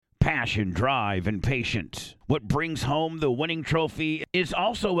passion, drive, and patience. What brings home the winning trophy is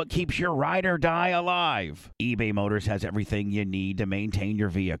also what keeps your ride or die alive. eBay Motors has everything you need to maintain your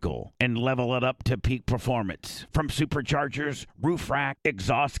vehicle and level it up to peak performance. From superchargers, roof rack,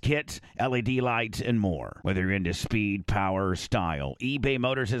 exhaust kits, LED lights, and more. Whether you're into speed, power, or style, eBay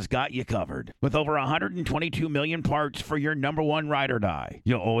Motors has got you covered. With over 122 million parts for your number one ride or die,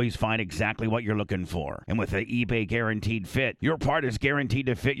 you'll always find exactly what you're looking for. And with the eBay Guaranteed Fit, your part is guaranteed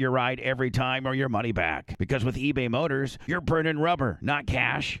to fit your ride every time or your money back. Because with eBay Motors, you're burning rubber, not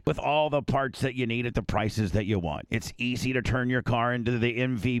cash, with all the parts that you need at the prices that you want. It's easy to turn your car into the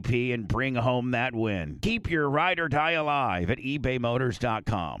MVP and bring home that win. Keep your ride or die alive at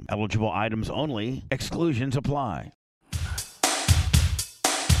ebaymotors.com. Eligible items only. Exclusions apply.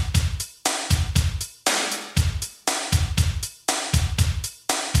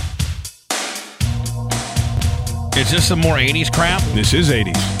 Is this some more 80s crap? This is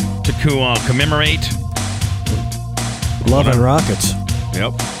 80s. To commemorate Love and Rockets.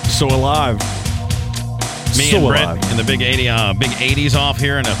 Yep. So alive. Me So and Brett alive. in the big 80s off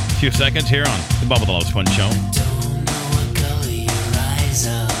here in a few seconds here on the Bubba the Love's Fun Show. Don't know what color your eyes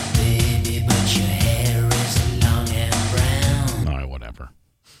are, baby, but your hair is long and brown. All right, whatever.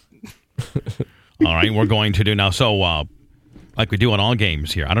 All right, we're going to do now. So, like we do on all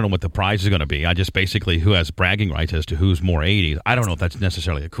games here, I don't know what the prize is going to be. I just basically who has bragging rights as to who's more 80s. I don't know if that's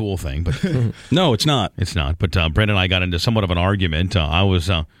necessarily a cool thing, but No, it's not. it's not. But Brett and I got into somewhat of an argument. I was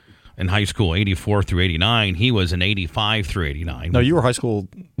in high school 84 through 89. He was in 85 through 89. No, you were high school.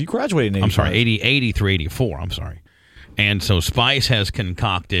 You graduated in 85. I'm sorry, 80 through 84. I'm sorry. And so Spice has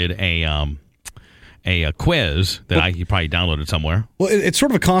concocted a quiz that you probably downloaded somewhere. Well, it's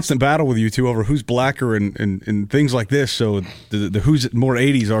sort of a constant battle with you two over who's blacker and things like this. So the who's more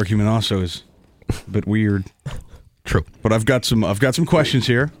 80s argument also is a bit weird. True. But I've got some questions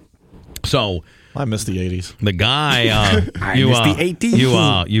here. So I miss the 80s. the guy, I miss the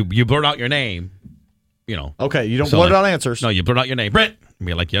 80s. You blurt out your name. You know. Okay, you don't So, blurt like, out answers. No, you blurt out your name, Brent. And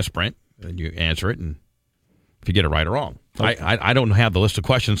be like, yes, Brent. And you answer it, and if you get it right or wrong. Okay. I don't have the list of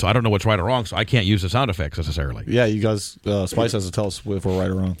questions, so I don't know what's right or wrong, so I can't use the sound effects necessarily. Yeah, you guys, Spice has to tell us if we're right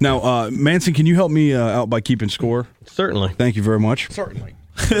or wrong. Now, Manson, can you help me out by keeping score? Certainly. Thank you very much. Certainly.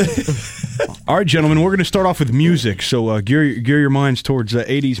 All right, gentlemen, we're going to start off with music. So gear your minds towards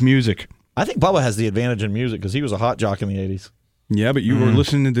 80s music. I think Bubba has the advantage in music because he was a hot jock in the 80s. Yeah, but you were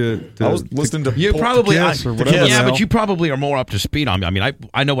listening to I was listening to You probably, Kiss or whatever. yeah, the but hell. you probably are more up to speed on me. I mean,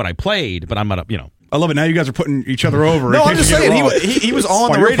 I know what I played, but I'm not up, I love it. Now you guys are putting each other over. No, in I'm case just you get saying, it wrong. he was on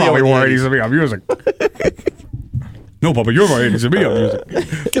Well, the you're radio. probably in the more 80s. 80s than me on music. No, Bubba, you're more 80s than me on music.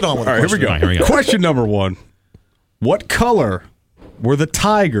 Get on with All it. right, here we go. All right, here we go. Question number 1. What color were the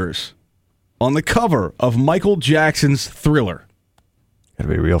tigers on the cover of Michael Jackson's Thriller? Gotta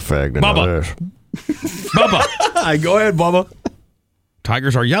be real fagged to Bubba. know this. Bubba. Go ahead, Bubba.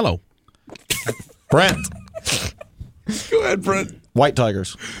 Tigers are yellow. Brent. Go ahead, Brent. White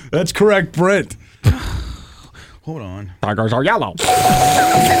Tigers. That's correct, Brent. Hold on. Tigers are yellow.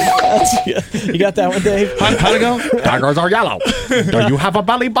 You got that one, Dave? How'd it go? Tigers are yellow. Do you have a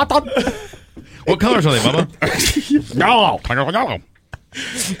belly button? What colors are they, Bubba? Yellow. Tigers are yellow.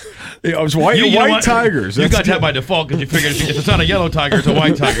 Yeah, it was white, You know white what? tigers. You That's got that by default because you figured if it's not a yellow tiger, it's a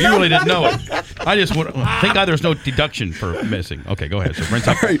white tiger. You really didn't know it. I just thank God there's no deduction for missing. Okay, go ahead. So Brent's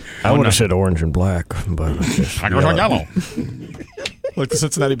up. right. I would have said orange and black, but it's just, Tigers are yellow. Like the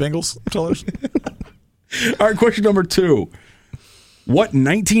Cincinnati Bengals colors? All right, question number 2. What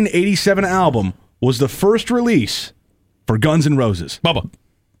 1987 album was the first release for Guns N' Roses? Bubba.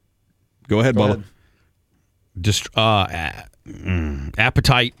 Go ahead, Bubba.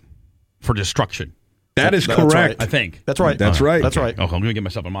 Appetite for Destruction. That is That's correct. right. I think. That's right. That's right. That's right. Oh, I'm going to get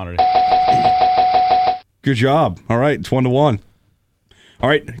myself a monitor. Good job. All right, it's 1-1. All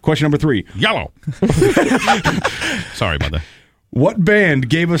right, question number 3. Yellow. Sorry about that. What band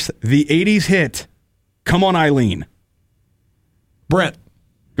gave us the 80s hit, Come On Eileen? Brent.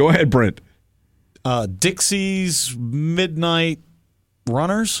 Go ahead, Brent. Dixie's Midnight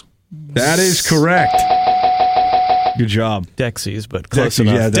Runners? That is correct. Good job. Dexies, but close Dexies,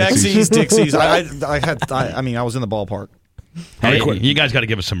 enough. yeah, Dixies. I mean, I was in the ballpark. Hey, you guys got to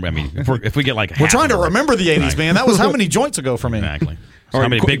give us some. I mean, if we get like We're trying to remember the 80s, man. That was how many joints ago for me? Exactly. So All how right,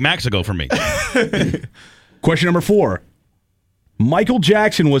 many Big Macs ago for me? Question number 4. Michael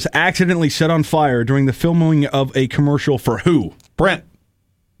Jackson was accidentally set on fire during the filming of a commercial for who? Brent.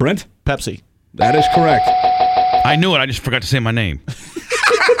 Brent? Pepsi. That is correct. I knew it. I just forgot to say my name.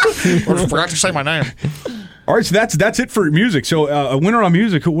 I forgot to say my name. All right, so that's it for music. So a winner on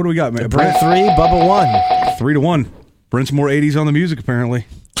music. What do we got, man? Brent 3, Bubba 1. 3-1. Brent's more 80s on the music, apparently.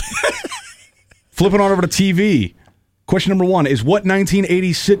 Flipping on over to TV. Question number 1 is what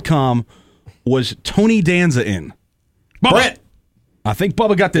 1980s sitcom was Tony Danza in? Bubba. Brent. I think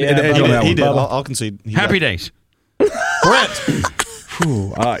Bubba got the edge on that He one. did. I'll concede. Happy Days. Brent.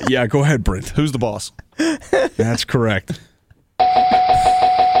 Whew, yeah, go ahead, Brent. Who's the boss? That's correct.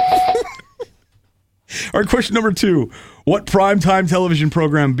 All right, question number 2. What primetime television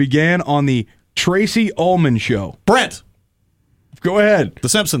program began on the Tracy Ullman Show? Brent. Go ahead. The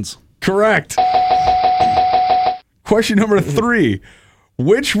Simpsons. Correct. Question number 3.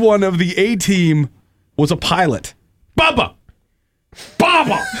 Which one of the A-Team was a pilot? Bubba.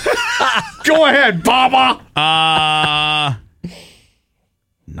 Bubba. Go ahead, Bubba.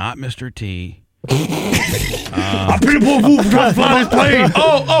 Not Mr. T. I'm pretty trying to fly this plane.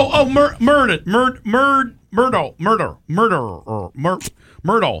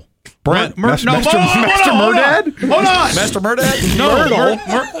 Myrtle. Brent. Master Hold Murdad? on. Master Murdad? No,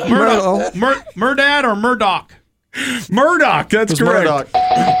 Murdad or Murdoch? Murdoch. That's correct. Murdoch.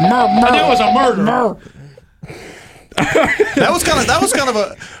 I knew it was a murder. That was kind of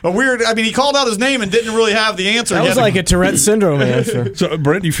a weird. I mean, he called out his name and didn't really have the answer. That was like a Tourette syndrome answer. So,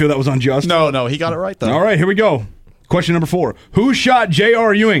 Brent, do you feel that was unjust? No, he got it right though. All right, here we go. Question number 4. Who shot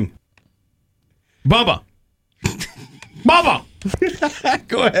J.R. Ewing? Bubba. Bubba.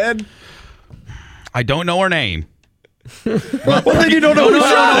 Go ahead. I don't know her name. Well, then you don't know who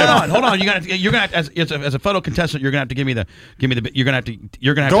shot him. Hold on. You're gonna have to, as a photo contestant, you're gonna have to give me the. You're gonna have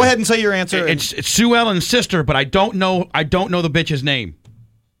to. Go ahead and say your answer. It's Sue Ellen's sister, but I don't know the bitch's name.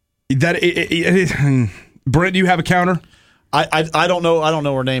 Brent, do you have a counter? I don't know. I don't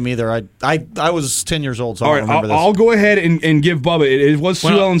know her name either. I was 10 years old, so All I right, don't remember this. I'll go ahead and give Bubba. It was Sue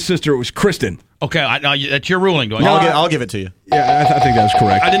Ellen's sister. It was Kristen. Okay, that's your ruling. Do I? I'll give it to you. Yeah, I think that's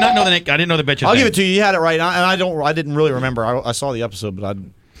correct. I did not know the name. I didn't know the bitch's name. I'll give it to you. You had it right, and I didn't really remember. I saw the episode, but I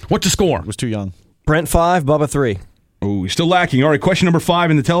What's the score? was too young. Brent 5, Bubba 3. Oh, still lacking. All right, question number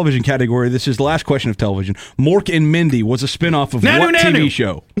 5 in the television category. This is the last question of television. Mork and Mindy was a spinoff of what TV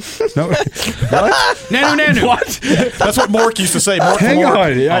show? No. Nanu. What? That's what Mork used to say. Mork Hang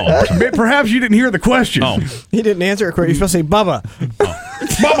Mork. on. Perhaps you didn't hear the question. Oh. He didn't answer it correctly. You're supposed to say Bubba.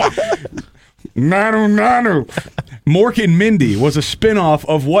 Bubba. Nanu. Mork and Mindy was a spinoff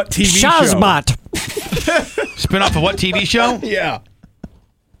of what TV show? Shazbot. Spinoff of what TV show? Yeah.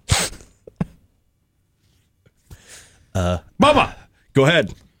 Bubba. Go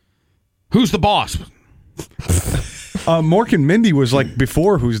ahead. Who's the boss? Mork and Mindy was like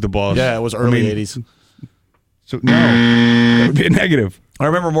before Who's the Boss? Yeah, it was early 80s. So no, that would be a negative. I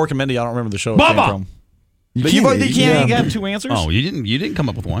remember Mork and Mindy. I don't remember the show it Bubba! came from. But you can't have two answers? Oh, you didn't come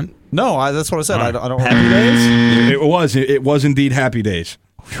up with one. No, that's what I said. I don't Happy remember. Days? It was indeed Happy Days.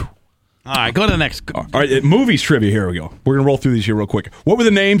 All right, go to the next. All right, movies trivia. Here we go. We're gonna roll through these here real quick. What were the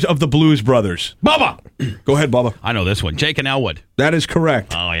names of the Blues Brothers? Bubba. Go ahead, Bubba. I know this one. Jake and Elwood. That is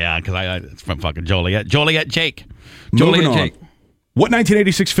correct. Oh yeah, because it's from fucking Joliet. Joliet Jake. Moving Joliet on. Jake. What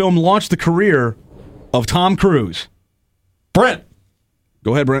 1986 film launched the career of Tom Cruise? Brent.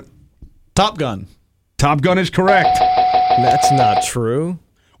 Go ahead, Brent. Top Gun. Top Gun is correct. That's not true.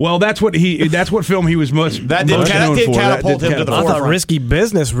 Well, that's what film he was most That did known for. catapult him to the I thought forefront. Risky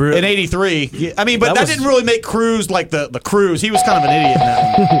Business. In 83. Yeah, I mean, but that was- didn't really make Cruise like the Cruise. He was kind of an idiot in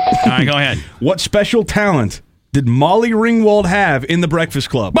that one. All right, go ahead. What special talent did Molly Ringwald have in The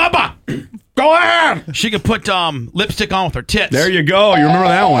Breakfast Club? Bubba. Go ahead. She could put lipstick on with her tits. There you go. You remember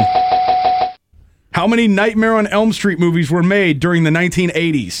that one. How many Nightmare on Elm Street movies were made during the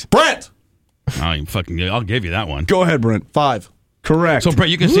 1980s? Brent. I'll give you that one. Go ahead, Brent. 5. Correct. So, Brett,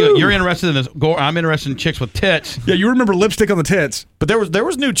 you can see you're interested in this. I'm interested in chicks with tits. Yeah, you remember lipstick on the tits. But there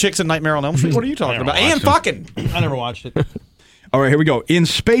was new chicks in Nightmare on Elm Street. What are you talking about? And fucking. I never watched it. All right, here we go. In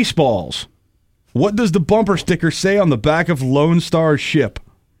Spaceballs, what does the bumper sticker say on the back of Lone Star's ship?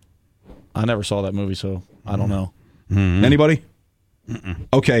 I never saw that movie, so I don't know. Anybody?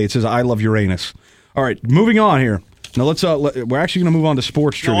 Okay, it says I love Uranus. All right, moving on here. Now let's. We're actually going to move on to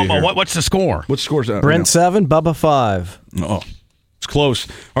sports trivia. here. What's the score? What score's that? Brent 7, Bubba 5. Oh, it's close.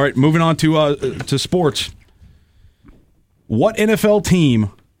 All right, moving on to sports. What NFL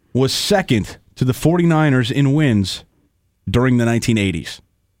team was second to the 49ers in wins during the 1980s?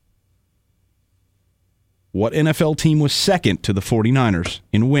 What NFL team was second to the 49ers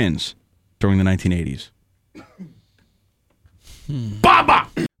in wins during the 1980s? Bubba!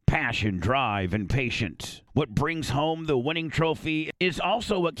 Passion, drive, and patience. What brings home the winning trophy is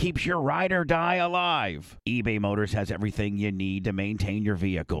also what keeps your ride or die alive. eBay Motors has everything you need to maintain your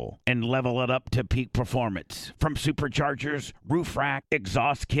vehicle and level it up to peak performance. From superchargers, roof rack,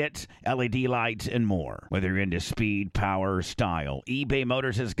 exhaust kits, LED lights, and more. Whether you're into speed, power, or style, eBay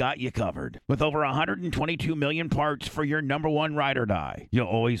Motors has got you covered. With over 122 million parts for your number one ride or die, you'll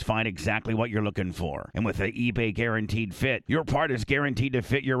always find exactly what you're looking for. And with the eBay Guaranteed Fit, your part is guaranteed to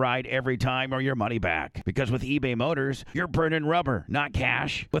fit your ride every time or your money back. Because with eBay Motors, you're burning rubber, not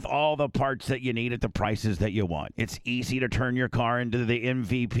cash. With all the parts that you need at the prices that you want. It's easy to turn your car into the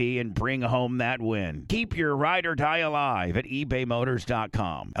MVP and bring home that win. Keep your ride or die alive at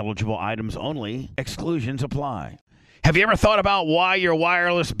ebaymotors.com. Eligible items only. Exclusions apply. Have you ever thought about why your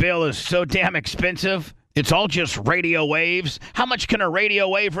wireless bill is so damn expensive? It's all just radio waves. How much can a radio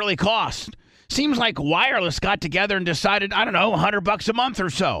wave really cost? Seems like wireless got together and decided, I don't know, $100 a month or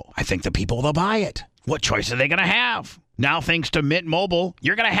so. I think the people will buy it. What choice are they going to have? Now, thanks to Mint Mobile,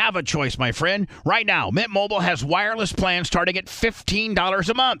 you're going to have a choice, my friend. Right now, Mint Mobile has wireless plans starting at $15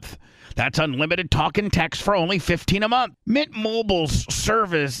 a month. That's unlimited talk and text for only $15 a month. Mint Mobile's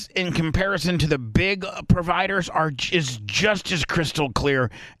service, in comparison to the big providers, is just as crystal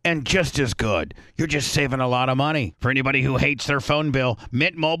clear and just as good. You're just saving a lot of money. For anybody who hates their phone bill,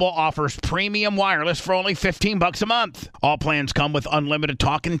 Mint Mobile offers premium wireless for only $15 a month. All plans come with unlimited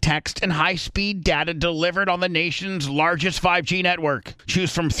talk and text and high-speed data delivered on the nation's largest 5G network.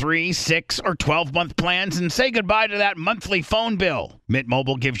 Choose from 3, 6, or 12-month plans and say goodbye to that monthly phone bill. Mint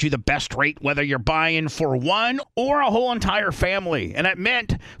Mobile gives you the best rate whether you're buying for one or a whole entire family. And at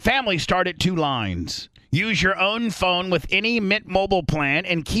Mint, families start at 2 lines. Use your own phone with any Mint Mobile plan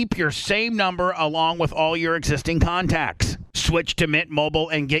and keep your same number along with all your existing contacts. Switch to Mint Mobile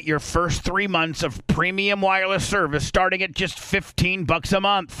and get your first 3 months of premium wireless service starting at just $15 a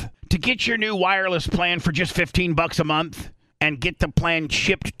month. To get your new wireless plan for just $15 a month, and get the plan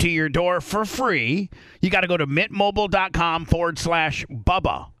shipped to your door for free, you got to go to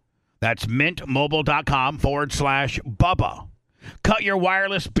mintmobile.com/Bubba. That's mintmobile.com/Bubba. Cut your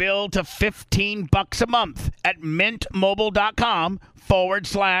wireless bill to $15 a month at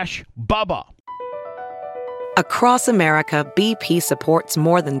mintmobile.com/Bubba. Across America, BP supports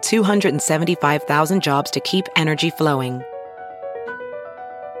more than 275,000 jobs to keep energy flowing.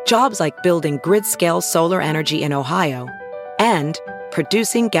 Jobs like building grid-scale solar energy in Ohio and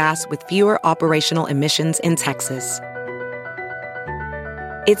producing gas with fewer operational emissions in Texas.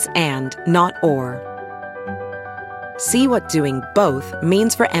 It's and, not or. See what doing both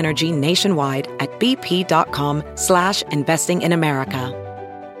means for energy nationwide at bp.com/investing in America.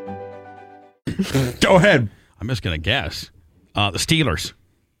 Go ahead. I'm just going to guess. The Steelers.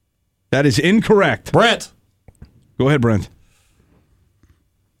 That is incorrect. Brent. Go ahead, Brent.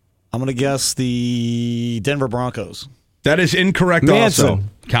 I'm going to guess the Denver Broncos. That is incorrect Manson. also.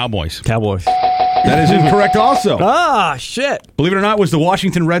 Cowboys. That is incorrect also. Ah, shit. Believe it or not, it was the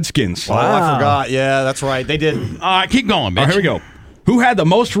Washington Redskins. Oh, I forgot. Yeah, that's right. They did. Keep going, bitch. All right, here we go. Who had the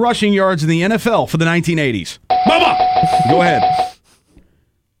most rushing yards in the NFL for the 1980s? Bubba! Go ahead.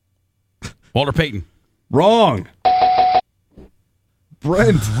 Walter Payton. Wrong.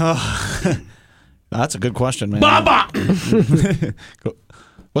 Brent. That's a good question, man. Bubba!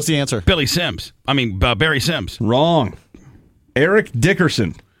 What's the answer? Barry Sims. Wrong. Eric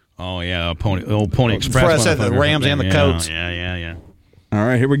Dickerson. Oh, yeah, old Pony Express. Said the Rams and the Coats. Yeah. All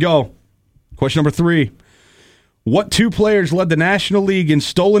right, here we go. Question number 3. What 2 players led the National League in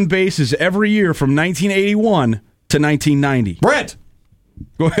stolen bases every year from 1981 to 1990? Brent.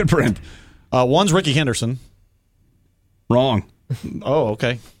 Go ahead, Brent. One's Ricky Henderson. Wrong. Oh,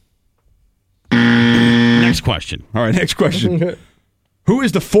 okay. Next question. All right, next question. Who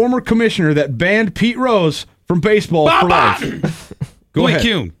is the former commissioner that banned Pete Rose from baseball for life? Go Bowie ahead.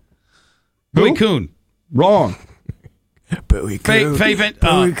 Kuhn. Bowie Kuhn. Wrong. Bowie Coon.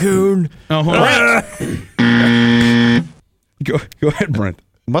 Bowie Coon. Oh, hold on. Go ahead, Brent.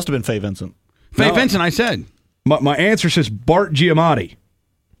 Must have been Faye Vincent. Faye Vincent, I said. My answer says Bart Giamatti.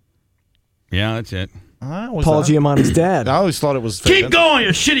 Yeah, that's it. Paul Giamatti's dad. I always thought it was Faye Keep Vincent. going, you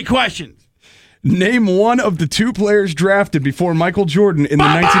shitty questions. Name one of the 2 players drafted before Michael Jordan in the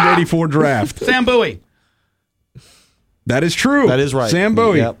 1984 draft. Sam Bowie. That is true. That is right. Sam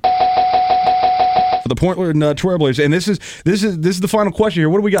Bowie. Yep. For the Portland Trailblazers. And this is the final question here.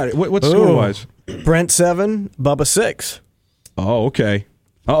 What do we got? What's score-wise? Brent 7, Bubba 6. Oh, okay.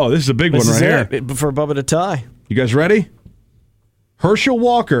 Oh, this is a big This one is right here. it for Bubba to tie. You guys ready? Herschel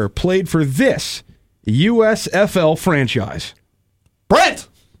Walker played for this USFL franchise. Brent.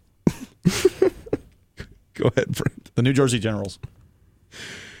 Go ahead, Brent. The New Jersey Generals.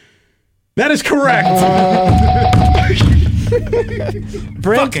 That is correct.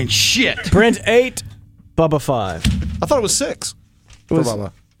 Brent, Fucking shit. Brent 8, Bubba 5. I thought it was 6 for Was-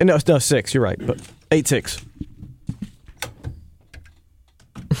 Bubba. No, 6. You're right, but 8-6.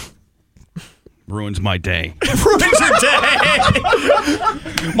 Ruins my day. Ruins your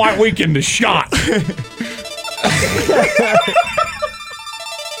day. My weekend is shot.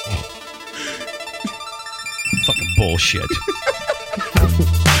 Fucking bullshit.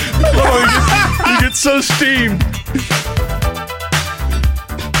 You get so steamed.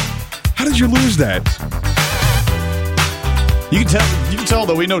 How did you lose that? You can tell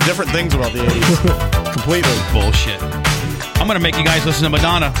that we know different things about the 80s. Completely. Bullshit. I'm going to make you guys listen to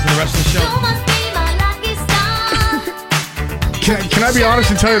Madonna for the rest of the show. Can I be honest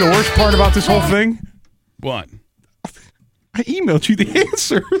and tell you the worst part about this whole thing? What? I emailed you the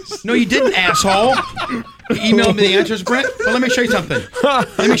answers. No, you didn't, asshole. You emailed me the answers, Brent. Well, let me show you something.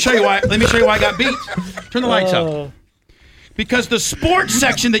 Let me show you why I got beat. Turn the lights up. Because the sports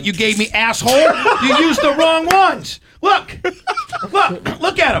section that you gave me, asshole, you used the wrong ones. Look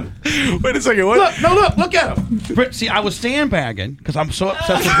at them. Wait a second, what? Look at them. Brent, see, I was sandbagging because I'm so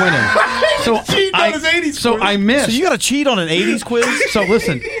obsessed with winning. So I missed. So you got to cheat on an 80s quiz? So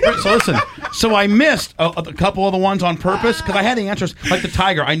listen. So I missed a couple of the ones on purpose because I had the answers. Like the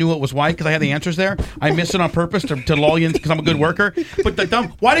tiger, I knew it was white because I had the answers there. I missed it on purpose to lull you because I'm a good worker. But the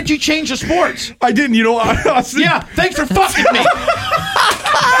dumb. Why did you change the sports? I didn't. You know, Yeah, thanks for fucking me.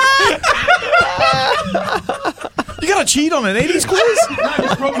 You got to cheat on an 80s quiz? I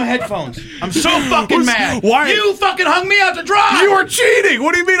just broke my headphones. I'm so fucking mad. Why? You fucking hung me out to dry. You were cheating.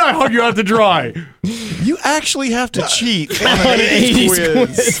 What do you mean I hung you out to dry? You actually have to cheat on an 80s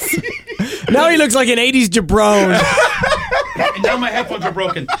quiz. Now he looks like an 80s jabron. And now my headphones are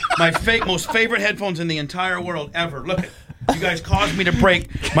broken. My most favorite headphones in the entire world ever. Look, you guys caused me to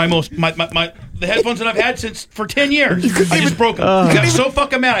break the headphones that I've had for 10 years. I just broke them. I got so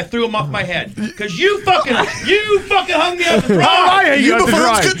fucking mad I threw them off my head because you fucking hung me out to dry. You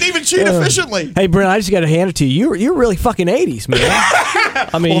buffoons couldn't even cheat efficiently. Hey, Brent, I just got to hand it to you. You're really fucking 80s, man.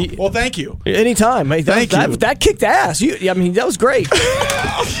 I mean, Well, thank you. anytime. Hey, Thank you. That kicked ass. I mean, that was great.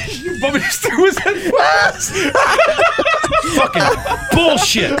 Bubba just threw his headphones. Fucking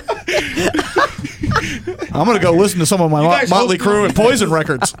bullshit. I'm going to go listen to some of my guys Motley hope- Crue and Poison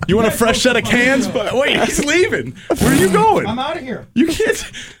records. You want a fresh set of cans? But wait, he's leaving. Where are you going? I'm out of here. You can't.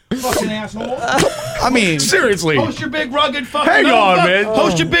 Fucking asshole. I mean, Seriously. Host your big rugged fucking. Hang on, man.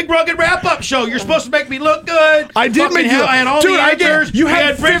 Host your big rugged wrap up show. You're supposed to make me look good. I did Fucking make you- hell, I had all Dude, the I did. answers. You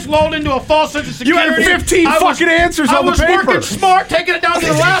had Brits lulled into a false sense of You security. had 15 fucking answers on the I was paper. working smart, taking it down to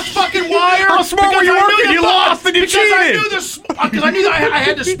the last fucking wire. How smart were because you I knew working? the You fuck- lost and you because I cheated. knew because I knew that I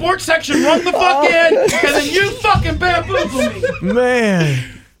had the sports section run the fuck in, and then you fucking bamboozled me.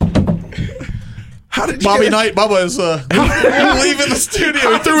 Man. How did Bobby Knight, Bubba is leaving the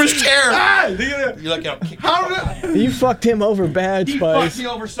studio. He threw his chair. You look out. You fucked him over bad, He Spice. fucked me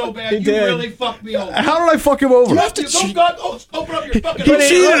over so bad. He You did. really fucked me over. How did I fuck him over? Open up your fucking. He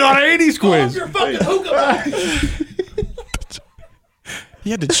cheated on an 80s Open up quiz. your fucking hookah. He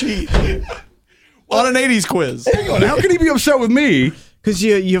had to cheat on an 80s quiz. How can he be upset with me? Because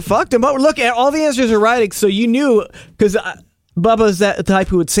you fucked him over. Look, all the answers are right, so you knew, because Bubba's that type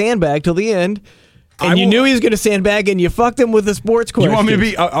who would sandbag till the end, and you knew he was going to sandbag, and you fucked him with the sports question. You want me to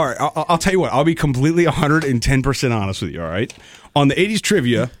be all right? I'll tell you what. I'll be completely 110% honest with you. All right, on the 80s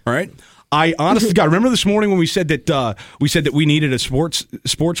trivia. All right, I honestly, God, remember this morning when we said that we needed a sports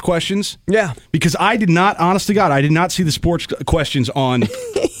questions. Yeah, because I did not, honest to God, I did not see the sports questions on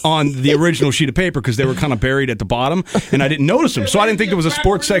the original sheet of paper because they were kind of buried at the bottom, and I didn't notice them, so I didn't think there was a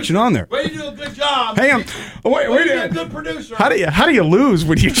sports section on there. Way to do a good job. Hang on, wait. Way to be a good producer. How do you lose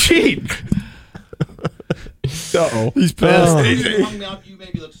when you cheat? Uh-oh. He's pissed. You hung me out. You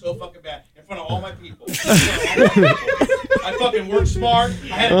made me look so fucking bad in front of all my people. I fucking worked smart.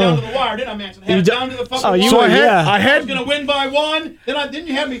 I had it down to the wire, didn't I, Manson? I had it down to the fucking wire. you were, yeah. I was gonna win by one. Then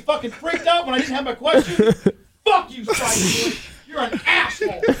you had me fucking freaked out when I didn't have my question. Fuck you, Spike. You're an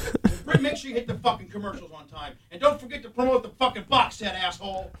asshole. Make sure you hit the fucking commercials on time, and don't forget to promote the fucking box set,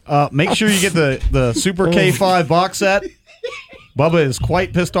 asshole. Make sure you get the Super K5 box set. Bubba is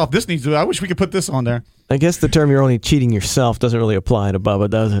quite pissed off. This needs to. I wish we could put this on there. I guess the term "you're only cheating yourself" doesn't really apply to Bubba,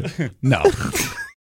 does it? No.